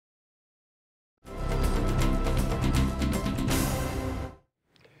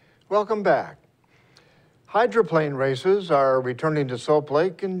Welcome back. Hydroplane races are returning to Soap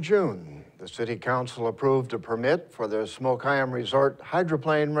Lake in June. The City Council approved a permit for the Smokeyam Resort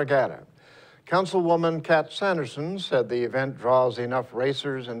Hydroplane Regatta. Councilwoman Kat Sanderson said the event draws enough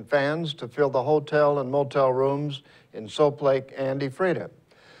racers and fans to fill the hotel and motel rooms in Soap Lake and Ephrata.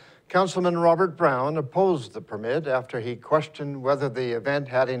 Councilman Robert Brown opposed the permit after he questioned whether the event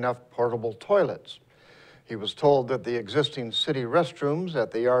had enough portable toilets. He was told that the existing city restrooms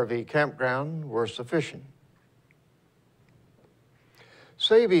at the RV campground were sufficient.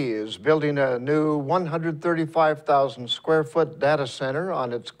 Savvy is building a new 135,000 square foot data center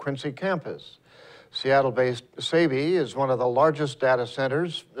on its Quincy campus. Seattle-based Savvy is one of the largest data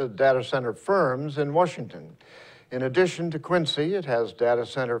center firms in Washington. In addition to Quincy, it has data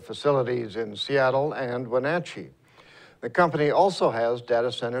center facilities in Seattle and Wenatchee. The company also has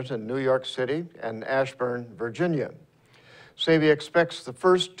data centers in New York City and Ashburn, Virginia. Savvy expects the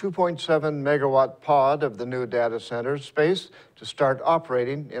first 2.7 megawatt pod of the new data center space to start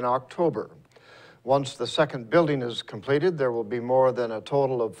operating in October. Once the second building is completed, there will be more than a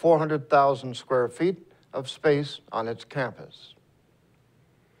total of 400,000 square feet of space on its campus.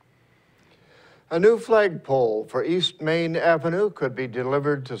 A new flagpole for East Main Avenue could be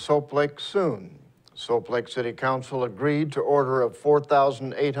delivered to Soap Lake soon. Soap Lake City Council agreed to order a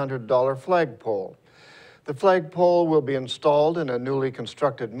 $4,800 flagpole. The flagpole will be installed in a newly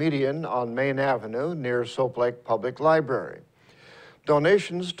constructed median on Main Avenue near Soap Lake Public Library.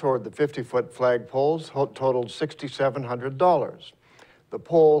 Donations toward the 50-foot flagpoles totaled $6,700. The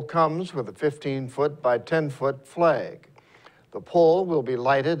pole comes with a 15-foot by 10-foot flag. The pole will be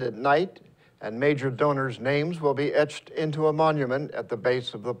lighted at night, and major donors' names will be etched into a monument at the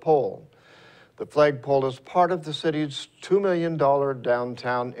base of the pole. The flagpole is part of the city's $2 million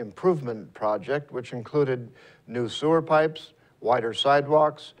downtown improvement project, which included new sewer pipes, wider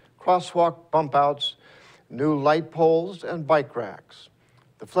sidewalks, crosswalk bump outs, new light poles, and bike racks.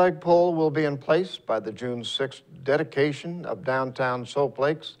 The flagpole will be in place by the June 6th dedication of downtown Soap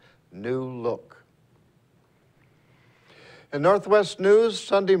Lake's new look. In Northwest news,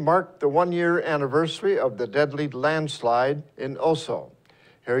 Sunday marked the one-year anniversary of the deadly landslide in Oso.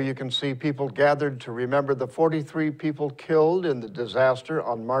 Here you can see people gathered to remember the 43 people killed in the disaster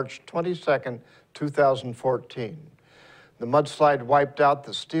on March 22, 2014. The mudslide wiped out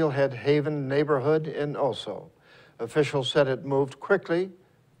the Steelhead Haven neighborhood in Oso. Officials said it moved quickly,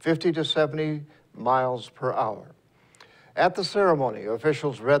 50 to 70 miles per hour. At the ceremony,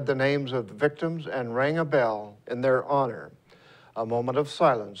 officials read the names of the victims and rang a bell in their honor. A moment of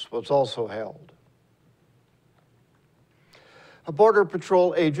silence was also held. A Border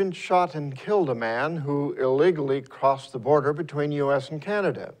Patrol agent shot and killed a man who illegally crossed the border between U.S. and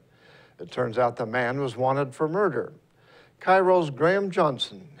Canada. It turns out the man was wanted for murder. Cairo's Graham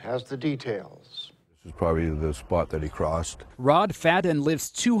Johnson has the details. This is probably the spot that he crossed. Rod Fadden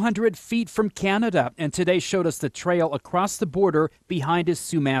lives 200 feet from Canada and today showed us the trail across the border behind his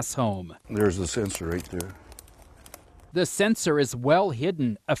Sumas home. There's the sensor right there. The sensor is well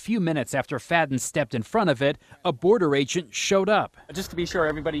hidden. A few minutes after Fadden stepped in front of it, a border agent showed up. Just to be sure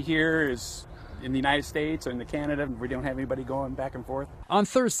everybody here is in the United States or in Canada, we don't have anybody going back and forth. On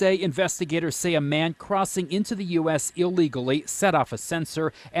Thursday, investigators say a man crossing into the U.S. illegally set off a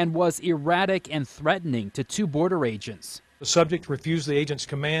sensor and was erratic and threatening to two border agents. The subject refused the agent's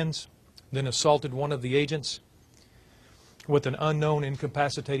commands, then assaulted one of the agents with an unknown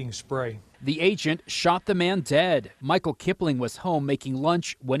incapacitating spray. The agent shot the man dead. Michael Kipling was home making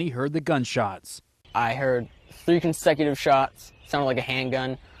lunch when he heard the gunshots. I heard 3 consecutive shots, sounded like a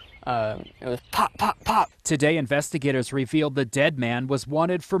handgun. It was pop, pop, pop. Today, investigators revealed the dead man was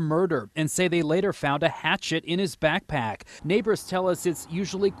wanted for murder and say they later found a hatchet in his backpack. Neighbors tell us it's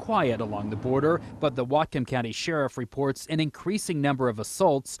usually quiet along the border, but the Whatcom County Sheriff reports an increasing number of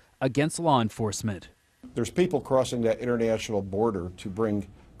assaults against law enforcement. There's people crossing that international border to bring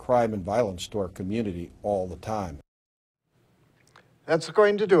crime and violence to our community all the time. That's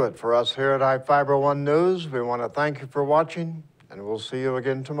going to do it for us here at iFIBER 1 News. We want to thank you for watching, and we'll see you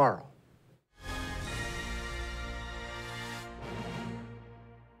again tomorrow.